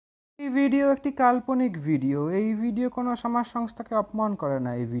এই ভিডিও একটি কাল্পনিক ভিডিও। এই ভিডিও কোনো সমাজ সংস্থাকে অপমান করে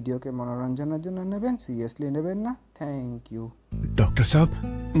না। এই ভিডিওকে মনোরঞ্জনের জন্য নেবেন, সিরিয়াসলি নেবেন না। Thank you. डॉक्टर साहब,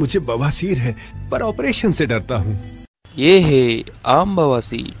 मुझे बवासीर है पर ऑपरेशन से डरता हूँ। ये है आम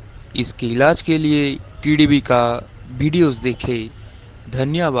बवासीर। इसके इलाज के लिए टीडीबी का वीडियोस देखें।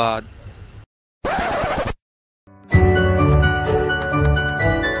 धन्यवाद।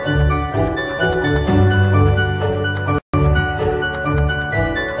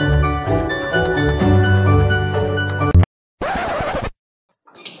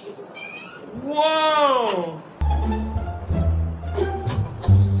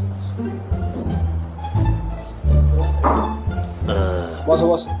 বসো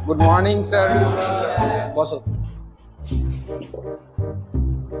বসো। Good morning sir. বসো।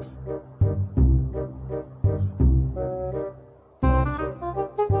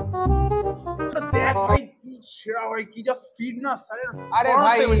 দেখ ভাই কি সেরা ভাই, কি যা স্পিড না স্যারের। আরে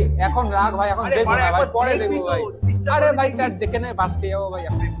ভাই এখন রাগ ভাই, এখন দেখবো না ভাই, পরে দেখবো ভাই। আরে ভাই স্যার দেখে নে, বাস খেয়ে যাবো ভাই,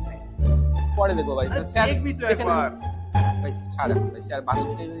 আপনি পরে দেখবো ভাই। স্যার দেখবি তো দেখে নে একবার ভাই, ছাড় এখন ভাই, স্যার বাস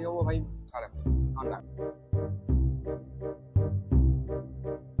খেয়ে যাবো ভাই, ছাড় এখন। না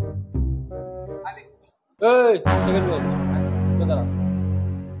এই সেকেন্ড বল, দাঁড়া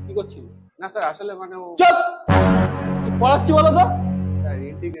কি করছিস? না স্যার আসলে মানে চুপ, কি পড়াচ্ছি বলো তো স্যার?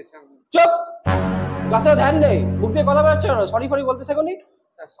 ইন্টিগ্রেশন। চুপ, ক্লাসে ধ্যান নেই, মুখ দিয়ে কথা বেরোচ্ছে না, সরি ফরি বলতে শেখোনি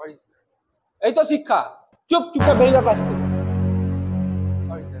স্যার? সরি স্যার, এই তো শিক্ষা। চুপ চুপটা বেরিয়ে যাও ক্লাস থেকে।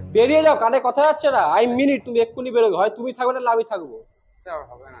 Sorry sir. বেরিয়ে যাও, কানে কথা যাচ্ছে না। আই মিনিট, তুমি এক্ষুনি বেরোবে, হয় তুমি থাকবে না আমি থাকবো। স্যার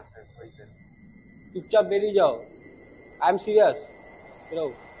হবে না স্যার, সরি স্যার। চুপচাপ বেরিয়ে যাও, আই এম সিরিয়াস। বেরো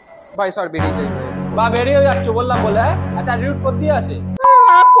ভাই। স্যার বেরিয়ে যাই ভাই। বা বেরিয়ে যাচ্ছ বললাম বলে, এত অ্যাটিটিউড করতে দিয়ে আসে।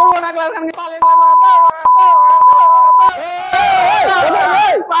 করবো না ক্লাস, আমি পালে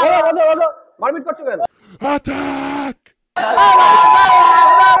মারপিট করছো কেন?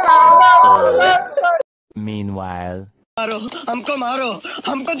 Meanwhile, मारो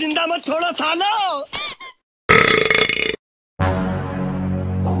हमको जिंदा मत छोड़ो सालो।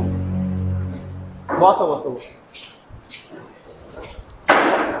 বসো বসো।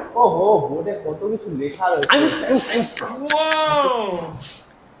 ওহো, বোর্ডে কত কিছু লেখা রয়েছে।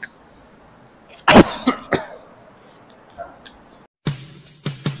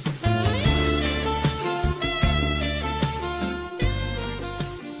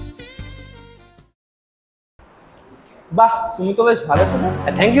 বাহ, তুমি তো বেশ ভালো ছিল।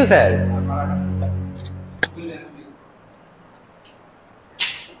 Thank you sir.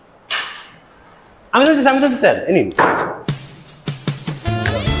 আমি তো স্যার এনিন।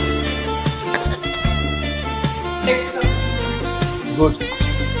 গুড।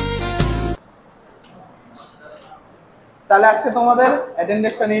 তাহলে আজকে তোমাদের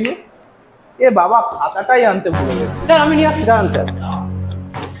অ্যাটেন্ডেন্সটা নিয়ে নি। এ বাবা, খাতাটাই আনতে ভুলে গেছি। স্যার আমি নিয়ে আসছি, দাঁড়ান স্যার।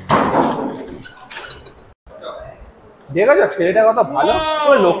 দেখেছো ছেলেটা কত ভালো, ও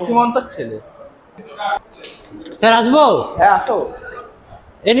লক্ষ্মীমন্তর ছেলে। স্যার আসবো? হ্যাঁ আসো।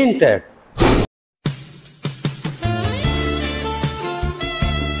 এনিন sir.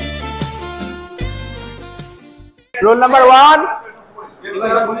 Roll number 1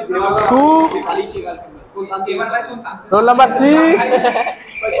 2, roll number 3।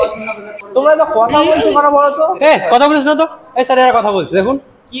 তোমরা তো কথা বলছো কেন বলো তো? কথা বলিস না তো। এই স্যার এরা কথা বলছে, দেখুন।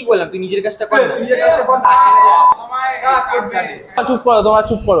 কি বললাম, তুই নিজের কাজটা কর না। চুপ করো, তোমরা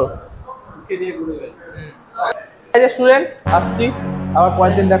চুপ করো। এই যে স্টুডেন্ট, আসছি, আবার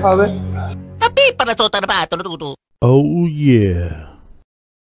পরের দিন দেখা হবে। oh yeah.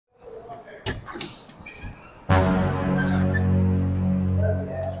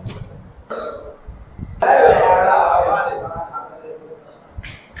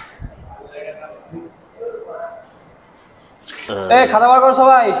 এই খাতা বার করো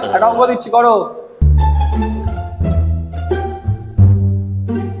সবাই, একটা অঙ্ক দিচ্ছি, করো।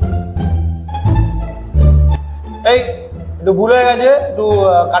 এই একটু ভুল হয়ে গেছে, একটু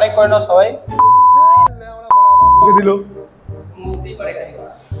কারেক্ট করে নাও সবাই। দিল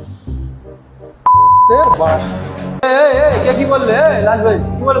কে কি বললে? লাস্ট বেঞ্চ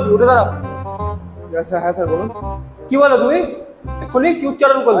কি বলো? তুই উঠে দাঁড়াও। হ্যাঁ স্যার বলুন। কি বলো তুমি? এক্ষুনি কি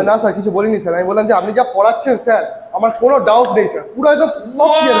উচ্চারণ করলে? না স্যার, কিছু বলিনি স্যার। আমি বললাম যে আপনি যা পড়াচ্ছেন স্যার, আমার কোনো ডাউট নেই স্যার, পুরো একদম সব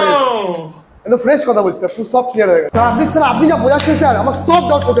ক্লিয়ার হয়ে গেছে। একদম ফ্রেশ কথা বলছি স্যার, পুরো সব ক্লিয়ার হয়ে গেছে স্যার। আপনি যা বোঝাচ্ছেন স্যার, আমার সব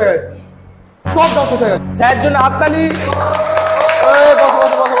ডাউট হয়ে গেছে, সব ডাউট হয়ে গেছে। স্যার জন্য হাততালি। বসো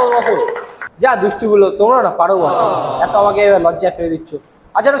বসো বসো বসো বসো। যা দুষ্টিগুলো, তোমরা না পারো বলো, এত আমাকে লজ্জায় ফেলে দিচ্ছ।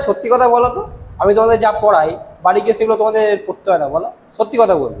 আচ্ছা একটা সত্যি কথা বলো তো, আমি তোমাদের যা পড়াই বাড়ি গিয়ে সেগুলো তোমাদের পড়তে হয় না? বলো, সত্যি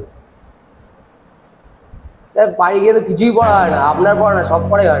কথা বলবে। বাড়ি গিয়ে তো কিছুই পড়া হয় না, আপনার পড়া না, সব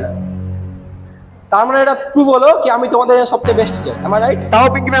পড়াই হয় না। তার মানে এটা প্রুভ হলো কি আমি তোমাদের সবচেয়ে best teacher, M I right? তাও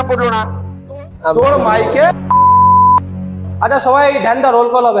পিঙ্কি ম্যাম পড়লো না তোর মাইকে। আচ্ছা সবাই ধ্যান দা, রোল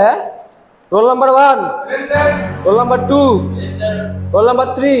কল হবে। হ্যাঁ, roll number 1, roll number 2, roll number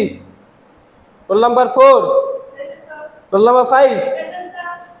 3, roll number 4, roll number 5,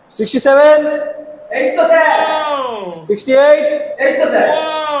 67, এই তো স্যার 68, এই তো স্যার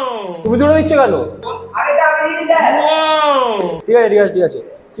তুমি দুটো দিচ্ছ কেন? আগেটা আমি দিই স্যার ঠিক আছে ঠিক আছে ঠিক আছে।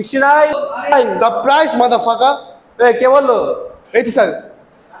 69, সারপ্রাইজ মাদারফাকার। এই কে বললো? এই তো sir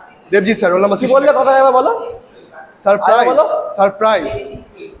Debjit sir, roll number কি বললে কথা এবার বলো। সারপ্রাইজ বলো। Surprise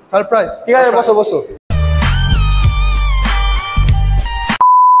surprise. ঠিক আছে বসো বসো।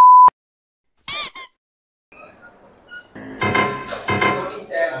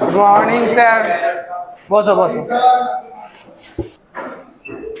 Good morning sir. বসো বসো।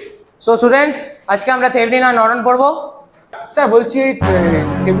 সো স্টুডেন্টস, আজকে আমরা থেভনিন আর নর্টন পড়বো। স্যার বলছি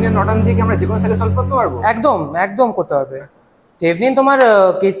থেভনিন নর্টন দিয়ে কি আমরা যে কোনো সাইকেল সলভ করতে পারবো? একদম একদম করতে পারবে। থেভনিন তোমার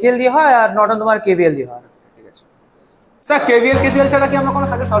কেসিএল দিয়ে হয় আর নর্টন তোমার কেভিএল দিয়ে হয়। ঠিক আছে স্যার, কেভিএল কেসিএল ছাড়া কি আমরা কোনো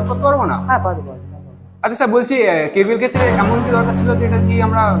সাইকেল সলভ করতে পারবো না? হ্যাঁ পারবো পারবো। আচ্ছা স্যার বলছি কেভিএল কেসিএল এমন কি দরকার ছিল যে এটা দিয়ে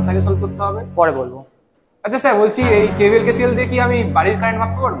আমরা সাইকেল সলভ করতে হবে? পরে বলবো। আচ্ছা স্যার বলছি এই কেভিএল কেসিএল দিয়ে কি আমি বাড়ির কারেন্ট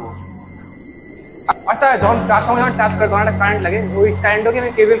মাপতে পারবো? আর স্যার যখন তার সঙ্গে যখন টাচ করে তখন একটা কারেন্ট লাগে, ওই কারেন্টটাকে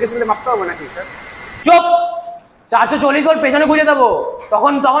আমি কেভিএল কেসিএল দিয়ে মাপতে পারবো নাকি স্যার? চুপ, 440 ভোল্ট পেছনে খুঁজে দেবো,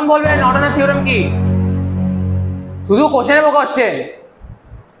 তখন তখন বলবে নর্টনের থিওরেম কি। শুধু কোশ্চেন নেবো কোশ্চেন।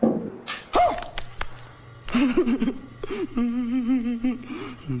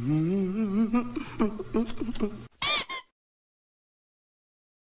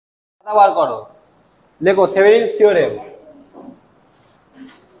 বার করো, লেখো থেভেনিনস theorem.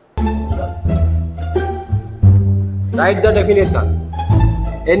 Write the definition.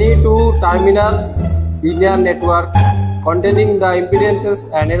 Any two-terminal linear network containing the impedances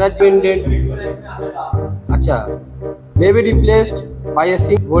and energy may be replaced by a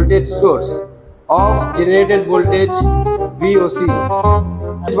single voltage source of generated voltage VOC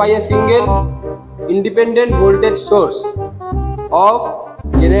by a single independent voltage source of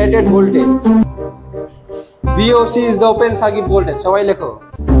generated voltage. VOC is the open circuit voltage. সবাই লেখো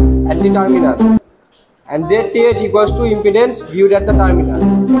at the terminal. And ZTH equals to impedance viewed at the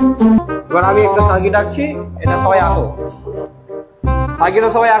terminals. এবার আমি একটা circuit আঁকছি, এটা সবাই আঁকো। সার্কিটটা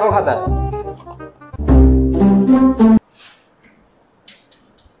সবাই আঁকো খাতায়।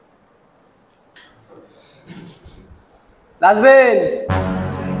 Last bench.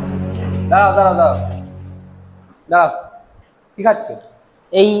 দাঁড়াও দাঁড়াও দাঁড়াও দাঁড়াও, কি খাচ্ছ?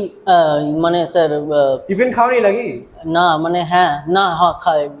 এই মানে স্যার টিফিন খাওনি নাকি? না মানে হ্যাঁ না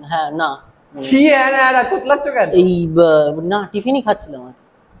খাই হ্যাঁ না কি হ্যাঁ না না তোতলাচ্ছ কেন? এই না টিফিনই খাচ্ছিলাম আর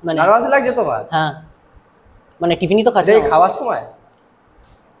মানে নার্ভাস লাগছে তোমার? হ্যাঁ মানে টিফিনই তো যে খাচ্ছিলাম। খাওয়ার সময়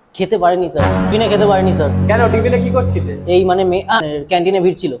খেতে পারিনি স্যার, টিফিনে খেতে পারিনি স্যার। কেন? টিফিনে কি করছিলে? এই মানে ক্যান্টিনে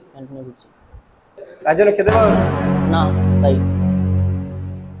ভিড় ছিল, ক্যান্টিনে ভিড় ছিল তার জন্য খেতে পারো না, তাই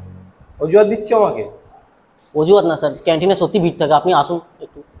অজুহাত দিচ্ছে আমাকে? অজুহাত না স্যার, ক্যান্টিনে সত্যি ভিড় থাকে, আপনি আসুন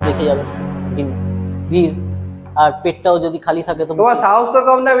একটু দেখে যাবেন ভিড়। আর পেটটাও যদি খালি থাকে তো তোমার সাহস তো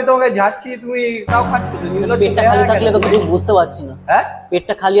কম না, আমি তোমাকে ঝাড়ছি তুমি তাও খাচ্ছ। পেটটা খালি থাকলে তো কিছু বুঝতে পারছি না। হ্যাঁ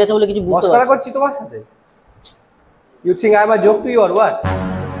পেটটা খালি আছে বলে কিছু বুঝতে মস্করা পারছি করছি তোমার সাথে। You think I am a joke to you or what?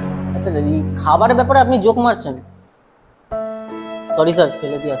 Sir এই খাবারের ব্যাপারে আপনি জোক মারছেন। সরি স্যার,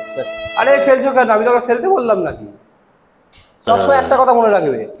 ফেলে দিয়ে আসছি স্যার। আরে ফেলছো কেন? আমি তোকে ফেলতে বললাম নাকি? সবসময় একটা কথা মনে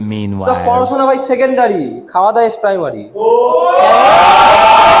রাখবে, সব পড়াশোনা ভাই সেকেন্ডারি, খাওয়া দাওয়া ইজ প্রাইমারি।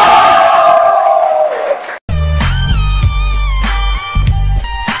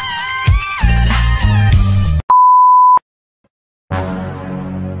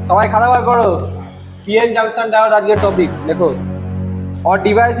 সবাই খাওয়া দাওয়া করো। পিএন জাংশন ডায়োড আজকের টপিক দেখো। और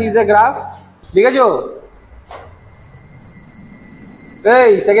डिवाइस इज ए ग्राफ, লিখেছো?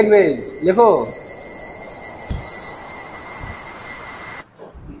 এই সেকেন্ড পেজ লেখো।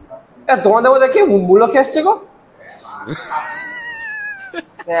 তোমাদের মধ্যে কি মূল্য খেয়ে আসছে গো?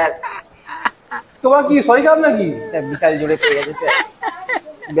 স্যার তোমার কি শরীর খারাপ নাকি? স্যার বিশাল জোরে পেয়ে গেছে স্যার,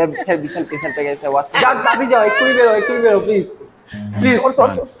 স্যার বিশাল প্রেশার পেয়ে গেছে। যাও তাড়াতাড়ি যাও, এক্ষুনি বেরো প্লিজ প্লিজ,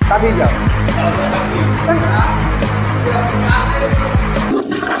 তাড়াতাড়ি যাও।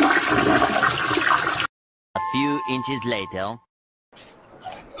 A few inches later.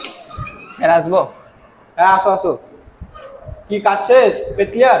 Sir আসবো? হ্যাঁ আসো আসো। কি কাজ শেষ? পেট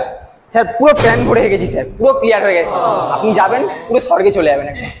ক্লিয়ার? স্যার পুরো প্ল্যান ভরে গেছি স্যার, পুরো ক্লিয়ার হয়ে গেছে। আপনি যাবেন পুরো স্বর্গে চলে যাবেন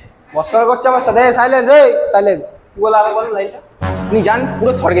একদম। মস্করা করছে আমার সাথে। সাইলেন্স, এই সাইলেন্স। কি বলে আগে বলো লাইনটা? আপনি যান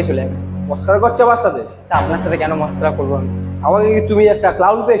পুরো স্বর্গে চলে যাবেন। মস্করা করছে আমার সাথে? স্যার আপনার সাথে কেন মস্করা করবো আমি? আমাকে কি তুমি একটা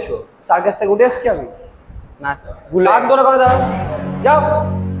ক্লাউন পেয়েছো? সার্কাস থেকে উঠে এসছি আমি? না স্যার। হাত ধরে করে দাও, যাও।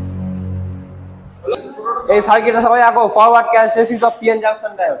 এই সার্কিটটা সবাই আঁকো, forward cash শেষিস of PN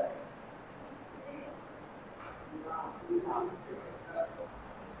junction diode.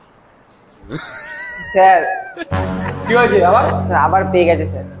 Sir কি হয়েছে আবার? স্যার আবার পেয়ে গেছে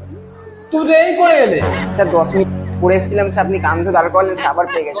স্যার। তুমি তো এই করে গেলে স্যার 10 মিনিট পড়ে এসেছিলাম স্যার, আপনি কান ধরে দাঁড় করলেন, স্যার আবার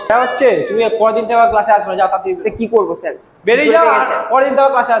পেয়ে গেছে। স্যার হচ্ছে তুমি পরের দিন থেকে আবার ক্লাসে আসবে না, যাও তাড়াতাড়ি। স্যার কি করবো স্যার? বেরিয়ে যাও, পরের দিন থেকে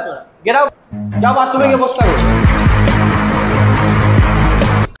আবার ক্লাসে আসবে না। গেট আউট, যাও বাথরুমে গিয়ে বসতে হবে।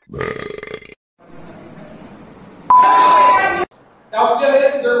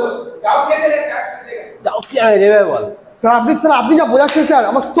 বল স্যার আপনি যা বোঝাচ্ছেন স্যার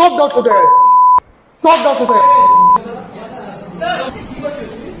আমার সব ডাউট হতে গেছে, সব ডাউট হতে গেছে।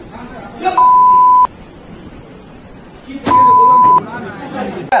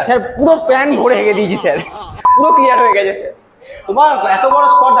 স্যার পুরো প্যান ভরে রেখে দিয়েছি স্যার, পুরো ক্লিয়ার হয়ে গেছে স্যার। তোমার এত বড়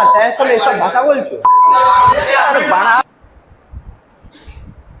স্পর্ধা, স্যার চলে এসব ভাষা বলছো?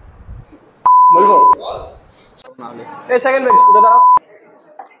 বলবো এই সেকেন্ড বেঞ্চ উঠে দাঁড়াও।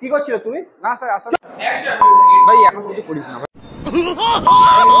 কি করছিলে তুমি? না স্যার আসলে ভাই এখন কিছু করিস না ভাই।